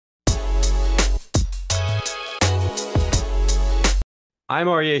I'm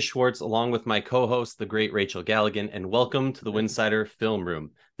Aryeh Schwartz, along with my co-host, the great Rachel Galligan, and welcome to the Winsidr Film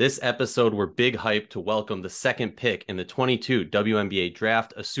Room. This episode, we're big hyped to welcome the second pick in the 22 WNBA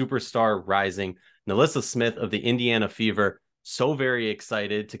draft, a superstar rising, NaLyssa Smith of the Indiana Fever. So very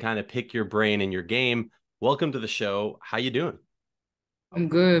excited to kind of pick your brain and your game. Welcome to the show. How you doing? I'm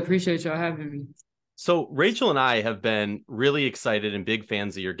good. Appreciate y'all having me. So Rachel and I have been really excited and big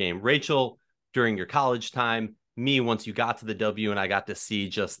fans of your game. Rachel, during your college time, me once you got to the W and I got to see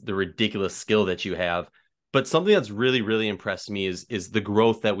just the ridiculous skill that you have. But something that's really impressed me is the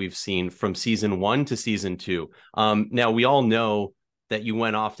growth that we've seen from season 1 to season 2. Now we all know that you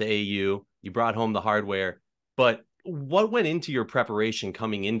went off to AU, you brought home the hardware, but what went into your preparation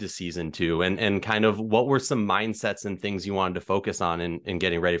coming into season 2, and kind of what were some mindsets and things you wanted to focus on in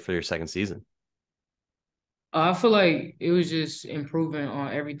getting ready for your second season? I feel like it was just improving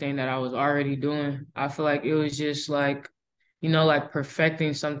on everything that I was already doing. I feel like it was just like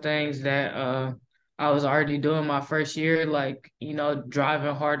perfecting some things that I was already doing my first year,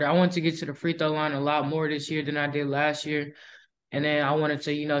 driving harder. I wanted to get to the free throw line a lot more this year than I did last year. And then I wanted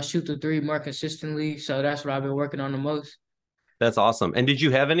to, shoot the three more consistently. So that's what I've been working on the most. That's awesome. And did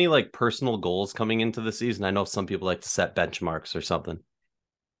you have any like personal goals coming into the season? I know some people like to set benchmarks or something.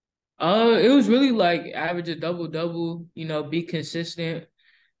 It was really like average a double double, be consistent,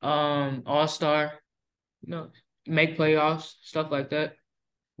 all-star, you know, make playoffs, stuff like that.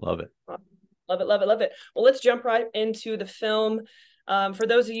 Love it. Love it, love it, love it. Well, let's jump right into the film. For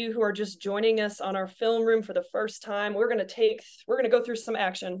those of you who are just joining us on our film room for the first time, we're gonna go through some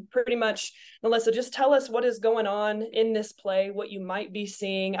action. Pretty much, NaLyssa, just tell us what is going on in this play, what you might be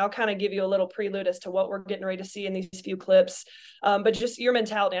seeing. I'll kind of give you a little prelude as to what we're getting ready to see in these few clips. But just your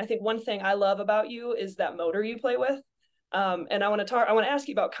mentality. I think one thing I love about you is that motor you play with. And I want to ask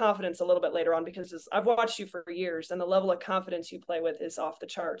you about confidence a little bit later on, because I've watched you for years and the level of confidence you play with is off the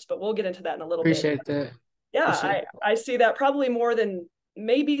charts, but we'll get into that in a little bit. Appreciate that. Yeah, Appreciate I see that probably more than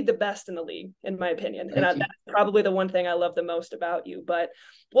maybe the best in the league, in my opinion. And Thank you. that's probably the one thing I love the most about you. But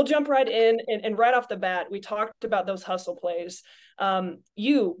we'll jump right in. And right off the bat, we talked about those hustle plays.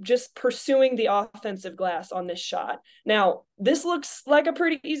 You just pursuing the offensive glass on this shot. Now, this looks like a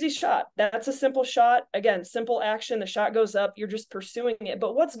pretty easy shot. That's a simple shot. Again, simple action. The shot goes up. You're just pursuing it.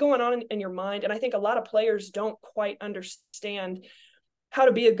 But what's going on in your mind? And I think a lot of players don't quite understand how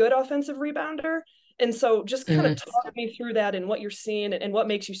to be a good offensive rebounder. And so just kind of talk me through that and what you're seeing and what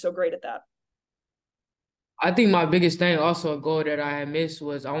makes you so great at that. I think my biggest thing, also a goal that I had missed,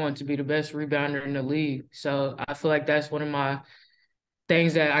 was I wanted to be the best rebounder in the league. So I feel like that's one of my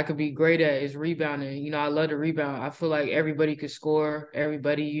things that I could be great at is rebounding. I love to rebound. I feel like everybody could score.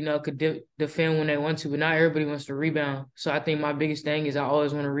 Everybody, could defend when they want to, but not everybody wants to rebound. So I think my biggest thing is I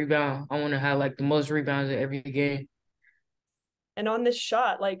always want to rebound. I want to have like the most rebounds in every game. And on this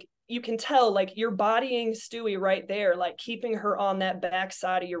shot, like you can tell, like you're bodying Stewie right there, like keeping her on that back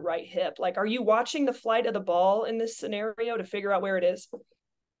side of your right hip. Like, are you watching the flight of the ball in this scenario to figure out where it is?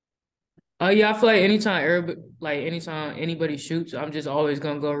 Yeah, I feel like anytime anybody shoots, I'm just always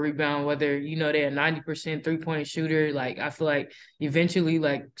gonna go rebound. Whether they're a 90% 3-point shooter, like I feel like eventually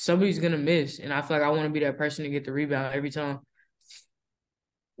like somebody's gonna miss, and I feel like I want to be that person to get the rebound every time.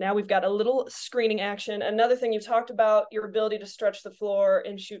 Now we've got a little screening action. Another thing you talked about, your ability to stretch the floor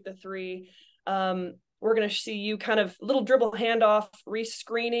and shoot the three. We're going to see you kind of little dribble handoff,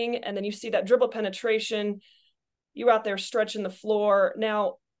 re-screening, and then you see that dribble penetration. You out there stretching the floor.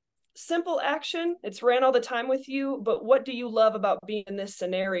 Now, simple action. It's ran all the time with you, but what do you love about being in this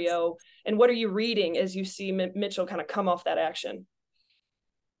scenario? And what are you reading as you see Mitchell kind of come off that action?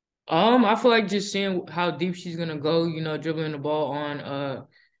 I feel like just seeing how deep she's gonna go, dribbling the ball on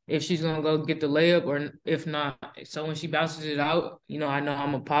if she's gonna go get the layup or if not. So when she bounces it out, I know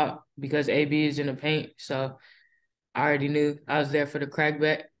I'm a pop because AB is in the paint. So I already knew I was there for the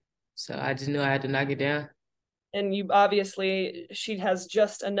crackback. So I just knew I had to knock it down. And you obviously, she has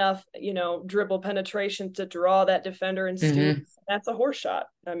just enough, dribble penetration to draw that defender and Stu. That's a horse shot.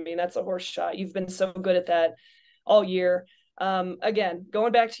 I mean, that's a horse shot. You've been so good at that all year. Again,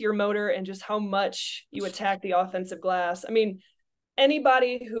 going back to your motor and just how much you attack the offensive glass. I mean,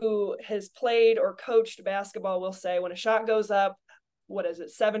 anybody who has played or coached basketball will say when a shot goes up, what is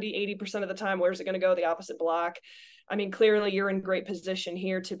it, 70-80% of the time, where's it going to go? The opposite block. I mean, clearly you're in great position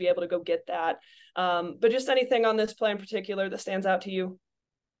here to be able to go get that. But just anything on this play in particular that stands out to you?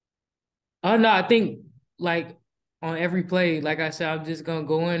 Oh, no, I think like on every play, like I said, I'm just gonna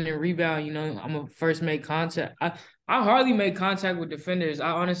go in and rebound. I'm gonna first make contact. I hardly make contact with defenders. I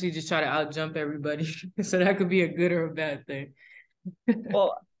honestly just try to out jump everybody. So that could be a good or a bad thing.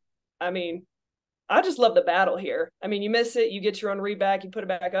 Well, I mean, I just love the battle here. I mean, you miss it, you get your own read back, you put it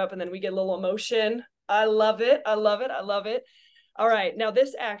back up, and then we get a little emotion. I love it. I love it. I love it. All right, now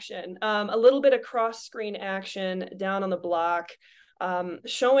this action, a little bit of cross screen action down on the block,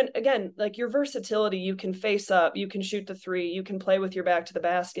 showing again like your versatility. You can face up, you can shoot the three, you can play with your back to the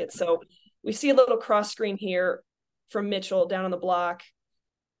basket. So we see a little cross screen here from Mitchell down on the block,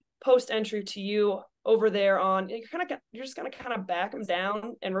 post entry to you over there on. You're just gonna kind of back them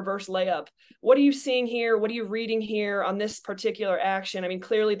down and reverse layup. What are you seeing here? What are you reading here on this particular action? I mean,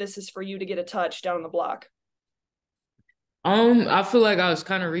 clearly this is for you to get a touch down on the block. I feel like I was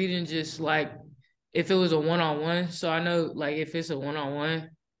kind of reading just like if it was a one-on-one. So I know like if it's a one-on-one,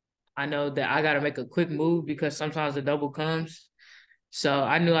 I know that I gotta make a quick move because sometimes the double comes. So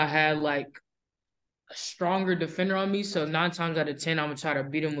I knew I had like a stronger defender on me. So 9 times out of 10, I'm gonna try to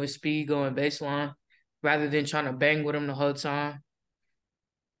beat him with speed going baseline rather than trying to bang with him the whole time.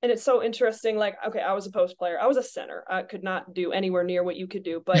 And it's so interesting. Like, okay, I was a post player. I was a center. I could not do anywhere near what you could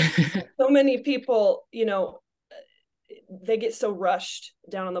do. But so many people, you know, they get so rushed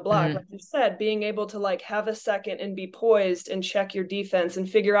down on the block. Mm-hmm. Like you said, being able to like have a second and be poised and check your defense and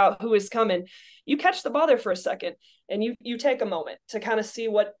figure out who is coming. You catch the ball there for a second and you take a moment to kind of see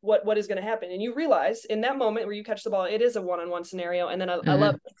what is going to happen. And you realize in that moment where you catch the ball, it is a one-on-one scenario. And then I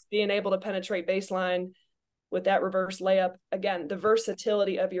love being able to penetrate baseline with that reverse layup. Again, the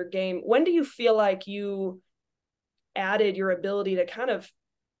versatility of your game. When do you feel like you added your ability to kind of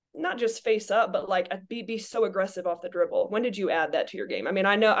not just face up, but like be so aggressive off the dribble? When did you add that to your game? I mean,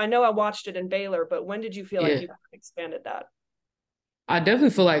 I know I watched it in Baylor, but when did you feel like you expanded that? I definitely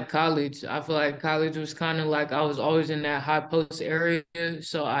feel like college. I feel like college was kind of like I was always in that high post area.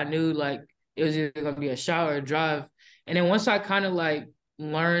 So I knew like it was either going to be a shot or a drive. And then once I kind of like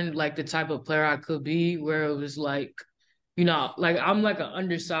learned like the type of player I could be, where it was like, you know, like I'm like an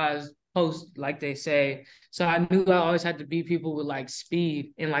undersized post, like they say. So I knew I always had to beat people with like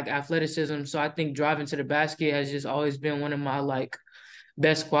speed and like athleticism. So I think driving to the basket has just always been one of my like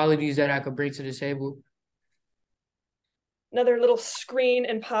best qualities that I could bring to the table. Another little screen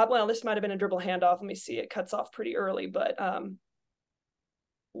and pop. Well, this might have been a dribble handoff. Let me see. It cuts off pretty early, but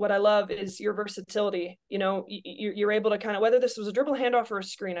what I love is your versatility. You know, you're able to kind of, whether this was a dribble handoff or a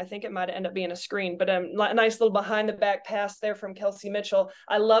screen, I think it might end up being a screen, but a nice little behind the back pass there from Kelsey Mitchell.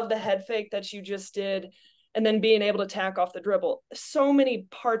 I love the head fake that you just did, and then being able to tack off the dribble. So many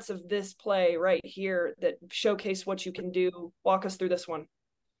parts of this play right here that showcase what you can do. Walk us through this one.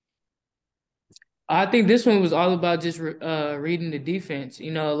 I think this one was all about just reading the defense.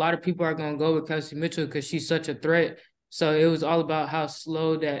 You know, a lot of people are going to go with Kelsey Mitchell because she's such a threat. So it was all about how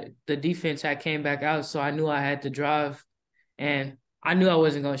slow that the defense had came back out. So I knew I had to drive, and I knew I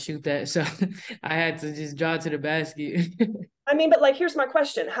wasn't going to shoot that. So I had to just drive to the basket. I mean, but like, here's my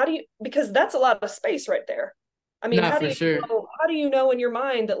question. How do you, because that's a lot of space right there. I mean, Not for sure. How do you know in your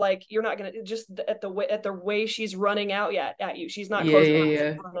mind that like you're not going to just at the way she's running out at you, she's not closing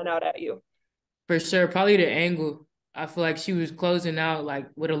out, she's running out at you. For sure. Probably the angle. I feel like she was closing out like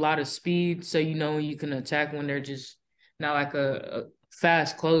with a lot of speed. So, you know, you can attack when they're just not like a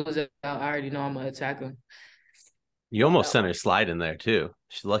fast close out. I already know I'm going to attack them. You almost sent her slide in there too.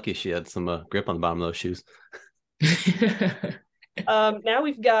 She's lucky she had some grip on the bottom of those shoes. Now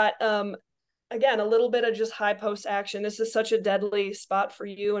we've got, again, a little bit of just high post action. This is such a deadly spot for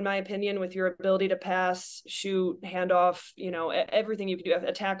you, in my opinion, with your ability to pass, shoot, handoff, you know, everything you can do,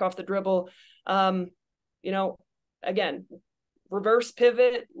 attack off the dribble. You know, again, reverse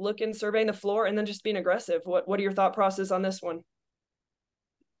pivot, looking, surveying the floor, and then just being aggressive. What are your thought process on this one?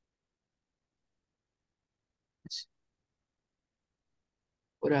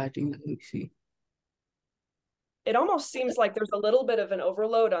 What do I do? Let me see. It almost seems like there's a little bit of an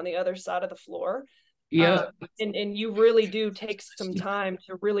overload on the other side of the floor. Yeah. And you really do take some time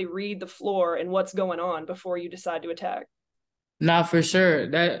to really read the floor and what's going on before you decide to attack. Nah, for sure.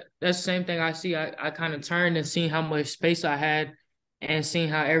 That's the same thing I see. I kind of turned and seen how much space I had and seeing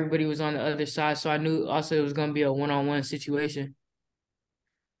how everybody was on the other side. So I knew also it was going to be a one-on-one situation.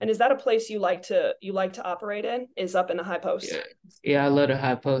 And is that a place you like to operate in? Is up in the high post? Yeah, I love the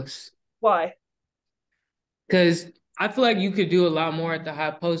high post. Why? Because I feel like you could do a lot more at the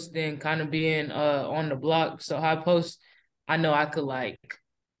high post than kind of being on the block. So high post, I know I could like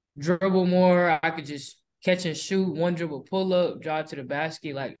dribble more. I could just catch and shoot, one dribble pull up, drive to the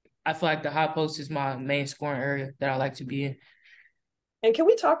basket. Like I feel like the high post is my main scoring area that I like to be in. And can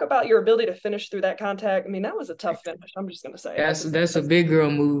we talk about your ability to finish through that contact? I mean, that was a tough finish. I'm just going to say that's a big girl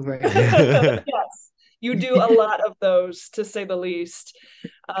move right there. Yes, you do a lot of those, to say the least.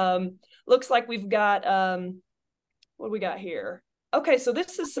 Looks like we've got what do we got here? Okay, so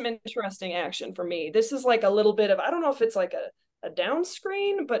this is some interesting action for me. This is like a little bit of, I don't know if it's like a down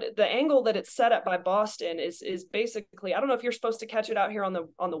screen, but the angle that it's set up by Boston is basically, I don't know if you're supposed to catch it out here on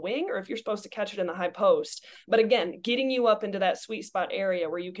the wing or if you're supposed to catch it in the high post. But again, getting you up into that sweet spot area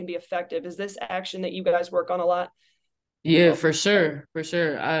where you can be effective. Is this action that you guys work on a lot? Yeah, for sure. For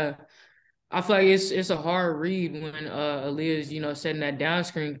sure. I feel like it's a hard read when Aaliyah's, setting that down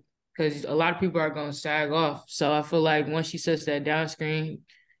screen because a lot of people are gonna sag off. So I feel like once she sets that down screen,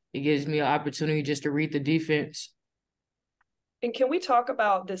 it gives me an opportunity just to read the defense. And can we talk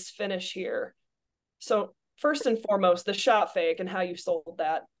about this finish here? So first and foremost, the shot fake and how you sold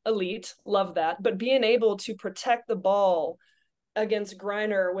that. Elite, love that. But being able to protect the ball against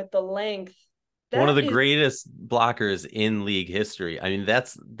Griner with the length. One of the greatest blockers in league history. I mean,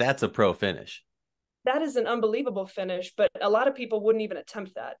 that's a pro finish. That is an unbelievable finish, but a lot of people wouldn't even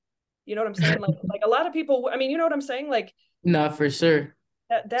attempt that. You know what I'm saying? Like a lot of people, I mean, you know what I'm saying? Like, no, for sure.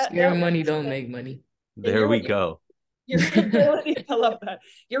 Scary money don't make money. There we go. Your ability, I love that.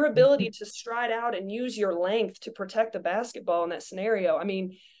 Your ability to stride out and use your length to protect the basketball in that scenario. I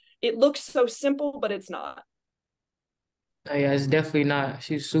mean, it looks so simple, but it's not. Oh, yeah, it's definitely not.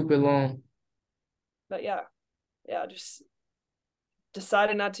 She's super long. But yeah, just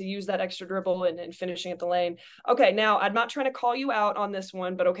decided not to use that extra dribble and finishing at the lane. Okay, now I'm not trying to call you out on this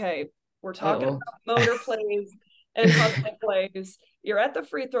one, but okay, we're talking about motor plays and hustle plays. You're at the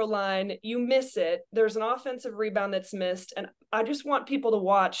free throw line, you miss it. There's an offensive rebound that's missed, and I just want people to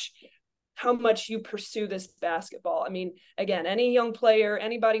watch how much you pursue this basketball. I mean, again, any young player,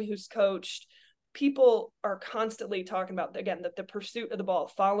 anybody who's coached, people are constantly talking about, again, the pursuit of the ball,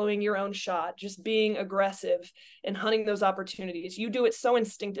 following your own shot, just being aggressive and hunting those opportunities. You do it so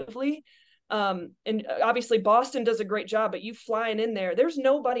instinctively. And obviously Boston does a great job, but you flying in there, there's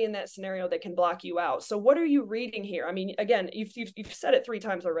nobody in that scenario that can block you out. So what are you reading here? I mean, again, you've said it 3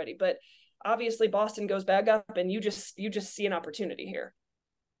 times already, but obviously Boston goes back up and you just see an opportunity here.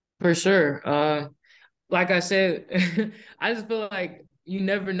 For sure. Like I said, I just feel like you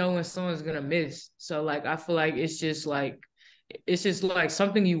never know when someone's gonna miss. So like I feel like it's just like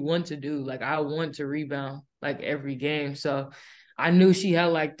something you want to do. Like I want to rebound like every game. So I knew she had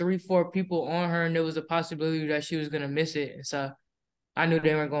like 3-4 people on her and there was a possibility that she was gonna miss it. And so I knew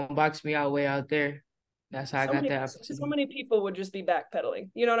they weren't gonna box me out way out there. That's how I got that opportunity. So many people would just be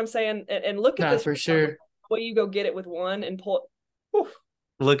backpedaling. You know what I'm saying? And look at this for sure. The way you go get it with one and pull it.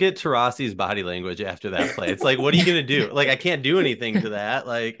 Look at Taurasi's body language after that play. It's like, what are you gonna do? Like, I can't do anything to that.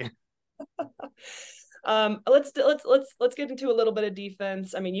 Like, let's get into a little bit of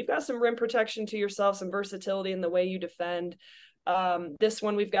defense. I mean, you've got some rim protection to yourself, some versatility in the way you defend. This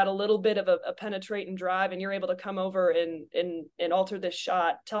one, we've got a little bit of a penetrate and drive, and you're able to come over and alter this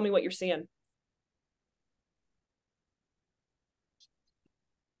shot. Tell me what you're seeing.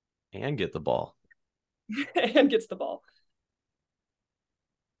 And get the ball. And gets the ball.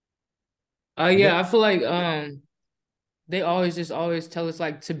 Yeah, I feel like they always tell us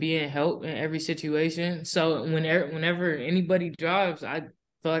like to be in help in every situation. So whenever anybody drives, I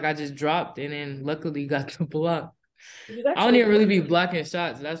feel like I just dropped and then luckily got the block. I don't even really be blocking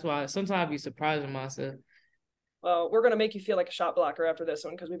shots. That's why sometimes I be surprising myself. Well, we're gonna make you feel like a shot blocker after this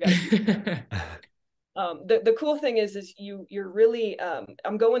one because we've got. The cool thing is you're really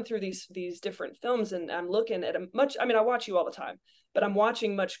I'm going through these different films and I'm looking at I watch you all the time, but I'm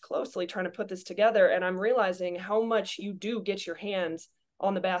watching much closely trying to put this together, and I'm realizing how much you do get your hands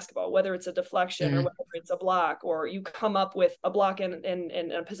on the basketball, whether it's a deflection or whether it's a block, or you come up with a block and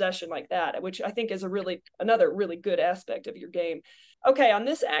a possession like that, which I think is another really good aspect of your game. Okay, on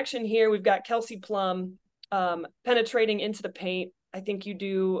this action here, we've got Kelsey Plum penetrating into the paint. I think you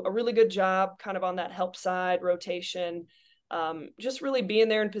do a really good job kind of on that help side rotation, just really being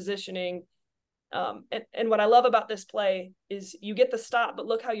there and positioning. And what I love about this play is you get the stop, but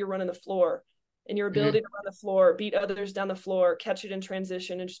look how you're running the floor and your ability to run the floor, beat others down the floor, catch it in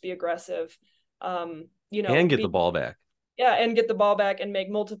transition and just be aggressive. And get the ball back. Yeah. And get the ball back and make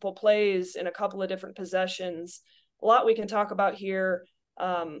multiple plays in a couple of different possessions. A lot we can talk about here.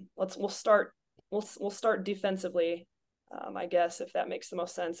 We'll start defensively. I guess if that makes the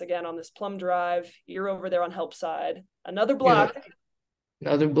most sense. Again, on this Plum drive, you're over there on help side. Another block. Yeah.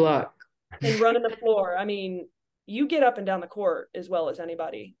 Another block. And running the floor. I mean, you get up and down the court as well as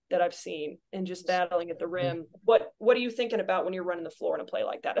anybody that I've seen and just battling at the rim. What are you thinking about when you're running the floor in a play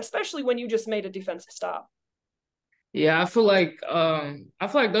like that, especially when you just made a defensive stop? Yeah, I feel like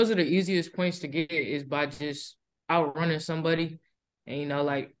those are the easiest points to get is by just outrunning somebody. And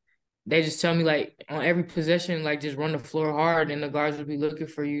like they just tell me like on every possession, like just run the floor hard and the guards will be looking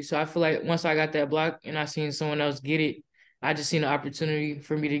for you. So I feel like once I got that block and I seen someone else get it, I just seen an opportunity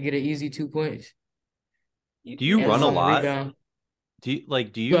for me to get an easy 2 points. Do you run a lot? Rebound. Do you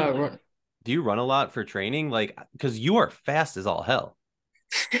like do But you do you run a lot for training? Like, because you are fast as all hell.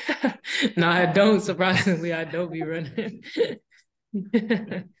 No, I don't. Surprisingly, I don't be running.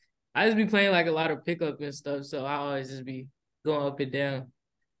 I just be playing like a lot of pickup and stuff, so I always just be going up and down.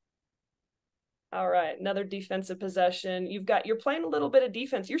 All right, another defensive possession. You're playing a little bit of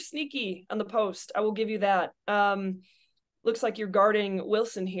defense. You're sneaky on the post. I will give you that. Looks like you're guarding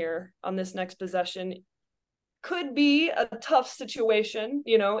Wilson here on this next possession. Could be a tough situation.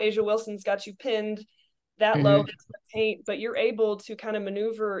 You know, Asia Wilson's got you pinned that low into the paint, but you're able to kind of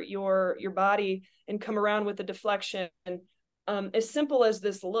maneuver your body and come around with the deflection. As simple as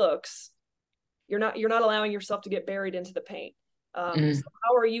this looks, you're not allowing yourself to get buried into the paint. So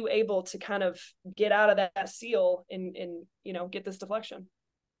how are you able to kind of get out of that seal and get this deflection?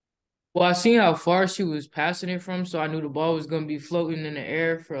 Well, I seen how far she was passing it from, so I knew the ball was going to be floating in the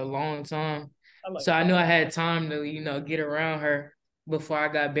air for a long time. So I knew I had time to, get around her before I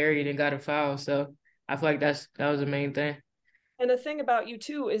got buried and got a foul. So I feel like that was the main thing. And the thing about you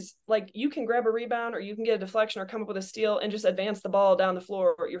too is like you can grab a rebound or you can get a deflection or come up with a steal and just advance the ball down the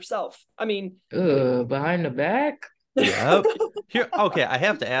floor yourself. I mean, behind the back. Yep. Here, okay, I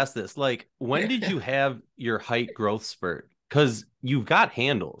have to ask this. Like, when did you have your height growth spurt? Because you've got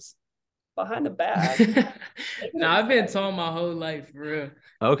handles. Behind the back. No, I've been tall my whole life, for real.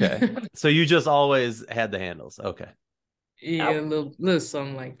 Okay. So you just always had the handles. Okay. Yeah, a little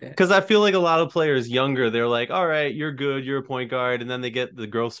something like that. Because I feel like a lot of players younger, they're like, all right, you're good, you're a point guard. And then they get the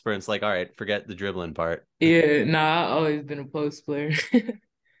growth spurts, like, all right, forget the dribbling part. Yeah, I've always been a post player.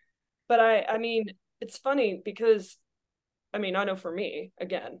 But I mean, it's funny because I mean, I know for me,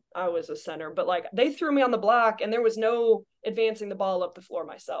 again, I was a center, but like they threw me on the block and there was no advancing the ball up the floor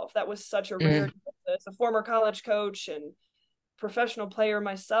myself. That was such a rarity. As a former college coach and professional player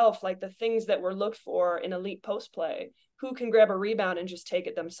myself, like the things that were looked for in elite post play, who can grab a rebound and just take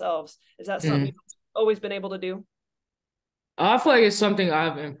it themselves? Is that something you've always been able to do? I feel like it's something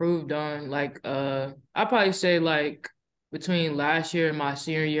I've improved on. Like, I probably say like between last year and my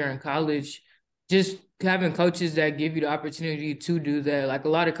senior year in college, just having coaches that give you the opportunity to do that. Like a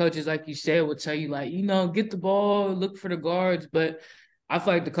lot of coaches, like you said, would tell you like, get the ball, look for the guards. But I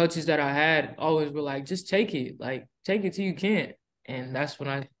feel like the coaches that I had always were like, just take it. Like, take it till you can't. And that's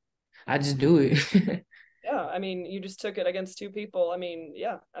when I just do it. Yeah, I mean, you just took it against two people. I mean,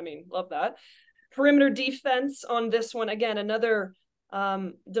 yeah, love that. Perimeter defense on this one. Again, another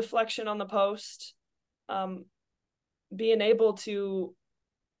deflection on the post. Being able to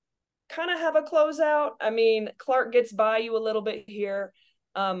kind of have a closeout. I mean, Clark gets by you a little bit here,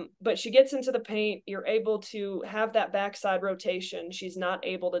 but she gets into the paint. You're able to have that backside rotation. She's not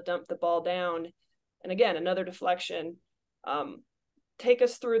able to dump the ball down. And again, another deflection. Take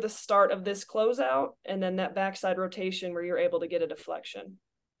us through the start of this closeout and then that backside rotation where you're able to get a deflection.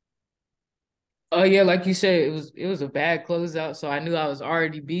 Oh yeah, like you said, it was a bad closeout, so I knew I was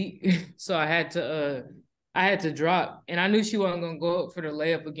already beat. So I had to drop, and I knew she wasn't gonna go up for the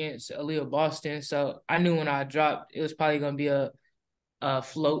layup against Aaliyah Boston. So I knew when I dropped, it was probably gonna be a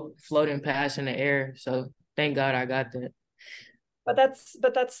floating pass in the air. So thank God I got that. But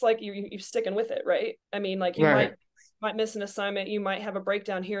that's like you sticking with it, right? I mean, like you might miss an assignment, you might have a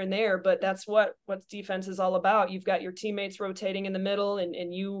breakdown here and there, but that's what defense is all about. You've got your teammates rotating in the middle, and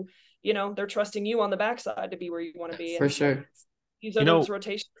they're trusting you on the backside to be where you want to be. For sure. These are those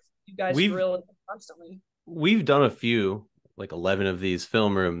rotations you guys drill constantly. We've done a few, like 11 of these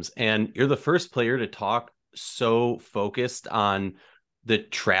film rooms, and you're the first player to talk so focused on the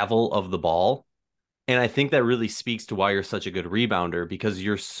travel of the ball. And I think that really speaks to why you're such a good rebounder, because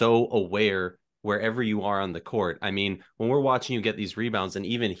you're so aware wherever you are on the court. I mean, when we're watching you get these rebounds, and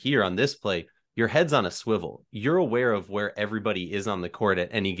even here on this play, your head's on a swivel. You're aware of where everybody is on the court at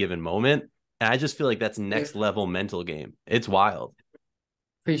any given moment. And I just feel like that's next level mental game. It's wild.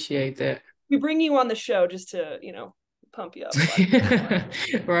 Appreciate that. We bring you on the show just to, pump you up.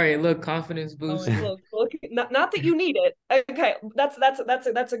 Right. Look, confidence boost. Look, not that you need it. Okay.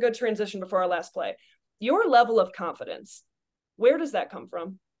 That's a good transition before our last play. Your level of confidence, where does that come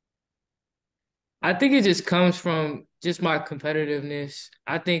from? I think it just comes from just my competitiveness.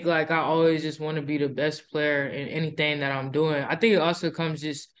 I think like I always just want to be the best player in anything that I'm doing. I think it also comes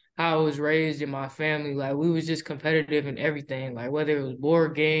just how I was raised in my family. Like we was just competitive in everything, like whether it was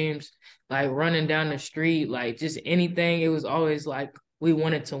board games, like running down the street, like just anything. It was always like we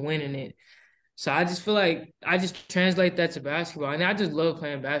wanted to win in it. So I just feel like I just translate that to basketball. And I just love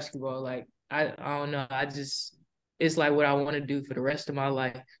playing basketball. Like I don't know. It's like what I want to do for the rest of my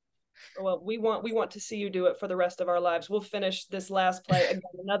life. Well, we want to see you do it for the rest of our lives. We'll finish this last play again,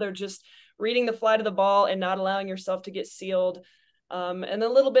 another just reading the flight of the ball and not allowing yourself to get sealed, and a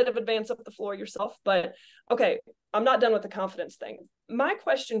little bit of advance up the floor yourself. But okay, I'm not done with the confidence thing. My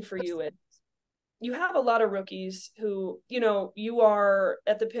question for you is, you have a lot of rookies who, you are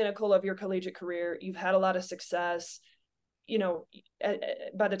at the pinnacle of your collegiate career. You've had a lot of success.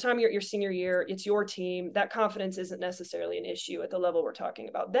 By the time you're at your senior year, it's your team. That confidence isn't necessarily an issue at the level we're talking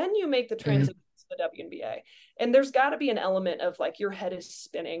about. Then you make the transition to the WNBA, and there's got to be an element of like your head is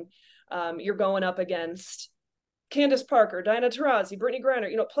spinning. You're going up against Candace Parker, Diana Taurasi, Brittany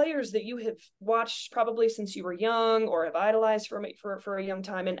Griner, players that you have watched probably since you were young or have idolized for a young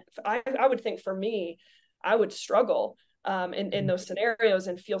time. And I would think for me, I would struggle in those scenarios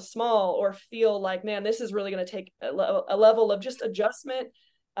and feel small or feel like, man, this is really going to take a level of just adjustment,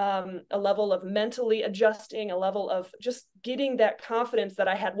 a level of mentally adjusting, a level of just getting that confidence that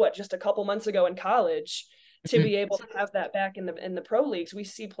I had, just a couple months ago in college, to be able to have that back in the pro leagues. We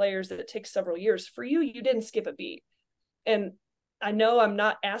see players that it takes several years. For you, you didn't skip a beat. And I know I'm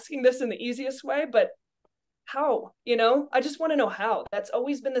not asking this in the easiest way, but how? I just want to know how. That's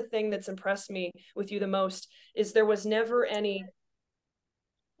always been the thing that's impressed me with you the most, is there was never any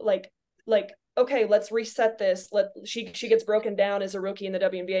like okay, let's reset this. She gets broken down as a rookie in the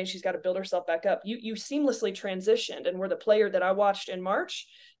WNBA and she's got to build herself back up. You seamlessly transitioned and were the player that I watched in March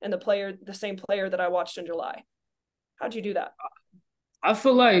and the same player that I watched in July. How'd you do that? I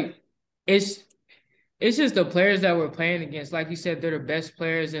feel like it's just the players that we're playing against. Like you said, they're the best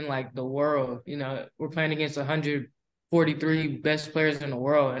players in like the world. We're playing against 143 best players in the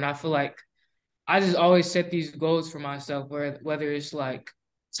world. And I feel like I just always set these goals for myself, whether it's like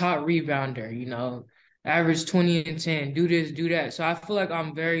top rebounder, average 20 and 10, do this, do that. So I feel like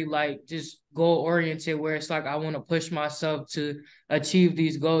I'm very like just goal oriented, where it's like I want to push myself to achieve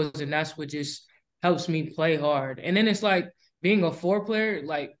these goals. And that's what just helps me play hard. And then it's like being a 4 player,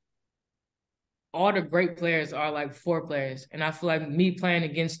 like all the great players are like 4 players. And I feel like me playing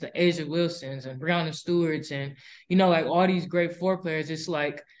against the Asia Wilsons and Breonna Stewarts and, like all these great 4 players, it's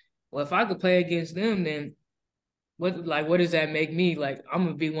like, well, if I could play against them, then what does that make me? Like, I'm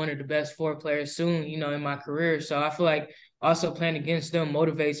going to be one of the best 4 players soon, in my career. So I feel like also playing against them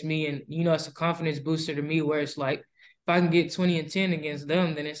motivates me. And, it's a confidence booster to me, where it's like, if I can get 20 and 10 against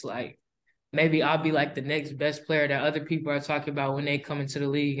them, then it's like, maybe I'll be like the next best player that other people are talking about when they come into the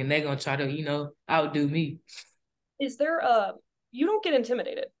league, and they're going to try to, outdo me. Is there you don't get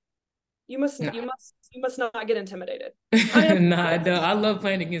intimidated? You must not get intimidated. Nah, I don't. I love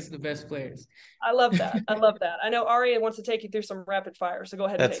playing against the best players. I love that. I know Aria wants to take you through some rapid fire, so go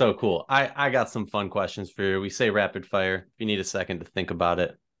ahead. That's so cool. I got some fun questions for you. We say rapid fire. If you need a second to think about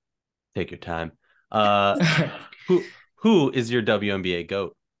it, take your time. Who is your WNBA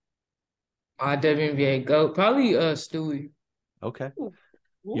GOAT? My WNBA GOAT, probably Stewie. Okay. Ooh.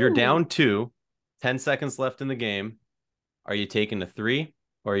 You're down 2, 10 seconds left in the game. Are you taking a 3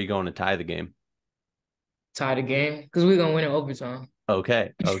 or are you going to tie the game? Tie the game, because we're going to win in overtime.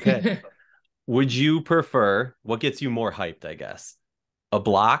 Okay. Would you prefer, what gets you more hyped, I guess? A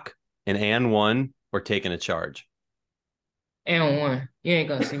block, an and 1, or taking a charge? And 1. You ain't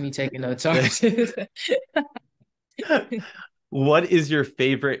going to see me taking no charges. What is your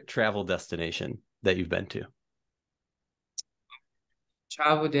favorite travel destination that you've been to?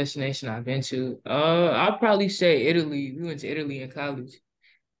 Travel destination I've been to? I'd probably say Italy. We went to Italy in college.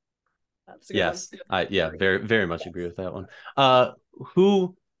 That's a good one. Yeah, very, very much agree with that one.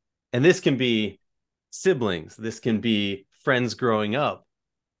 Who, and this can be siblings, this can be friends growing up,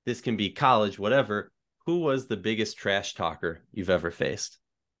 this can be college, whatever. Who was the biggest trash talker you've ever faced?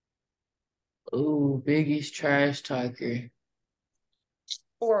 Oh, biggest trash talker.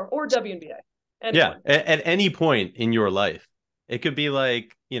 Or WNBA. Anyone. Yeah, at any point in your life. It could be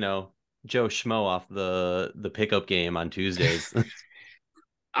like, Joe Schmo off the pickup game on Tuesdays.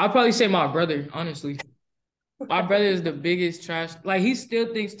 I'll probably say my brother, honestly. My brother is the biggest trash. Like, he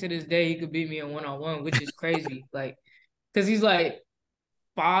still thinks to this day he could beat me in 1-on-1, which is crazy. Like, because he's like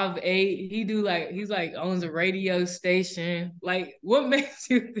 5'8". He's like owns a radio station. Like, what makes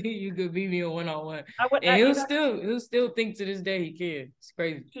you think you could beat me in 1-on-1? And he'll still think to this day he can. It's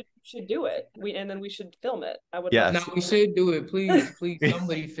crazy. Should do it. And then we should film it. I would. Yes. No, we should do it. Please,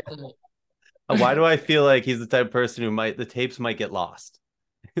 somebody film it. Why do I feel like he's the type of person who the tapes might get lost?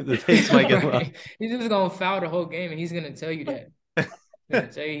 The tapes might get lost. He's just gonna foul the whole game, and he's gonna tell you that.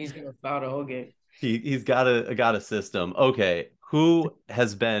 He's gonna foul the whole game. He's got a system. Okay, who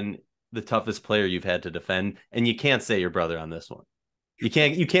has been the toughest player you've had to defend? And you can't say your brother on this one. You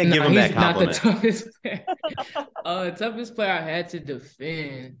can't give him that compliment. Not the toughest player. Toughest player I had to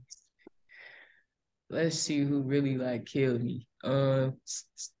defend. let's see who really like killed me.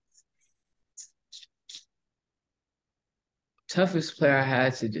 Toughest player I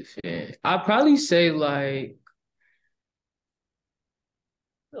had to defend. I'd probably say like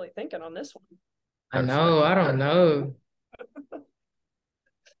Really thinking on this one. I know, I don't know.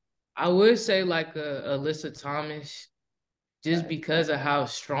 I would say like a Alyssa Thomas, just because of how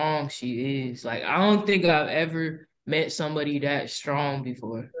strong she is. Like I don't think I've ever met somebody that strong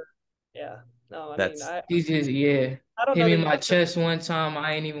before. Yeah. No, I mean, That's She's just I don't hit know me that in you my have to, chest one time.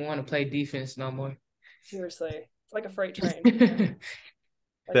 I ain't even want to play defense no more. seriously. It's like a freight train. Like a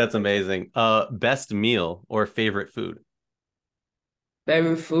that's freight train. amazing. Best meal or favorite food?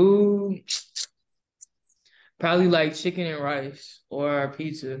 Favorite food, probably like chicken and rice or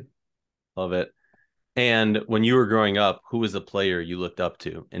pizza. Love it. And when you were growing up, who was a player you looked up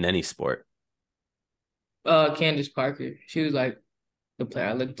to in any sport? Candace Parker. She was like the player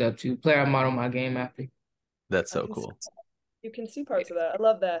I looked up to, player I modeled my game after. That's I so can see, cool. you can see parts of that. I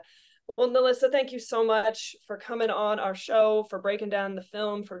love that. Well, NaLyssa, thank you so much for coming on our show, for breaking down the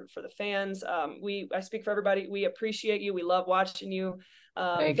film for the fans. I speak for everybody. We appreciate you. We love watching you.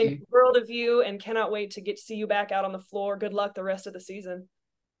 Thank Think you. the world of you and cannot wait to see you back out on the floor. Good luck the rest of the season.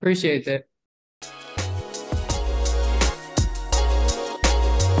 Appreciate that.